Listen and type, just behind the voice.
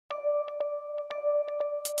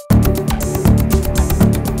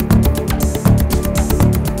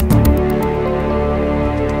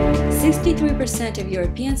83% of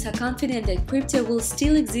Europeans are confident that crypto will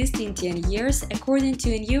still exist in 10 years, according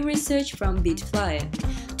to a new research from BitFlyer.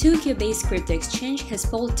 Tokyo-based crypto exchange has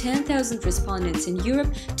polled 10,000 respondents in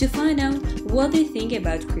Europe to find out what they think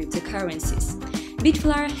about cryptocurrencies.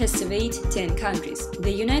 BitFlyer has surveyed 10 countries: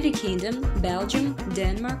 the United Kingdom, Belgium,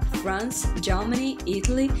 Denmark, France, Germany,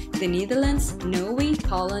 Italy, the Netherlands, Norway,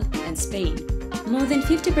 Poland, and Spain. More than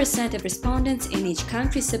 50% of respondents in each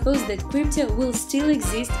country suppose that crypto will still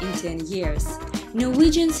exist in 10 years.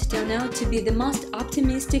 Norwegians turn out to be the most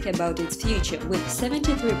optimistic about its future, with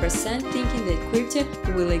 73% thinking that crypto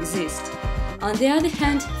will exist. On the other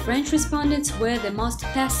hand, French respondents were the most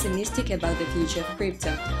pessimistic about the future of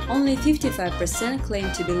crypto. Only 55%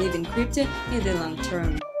 claim to believe in crypto in the long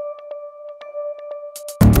term.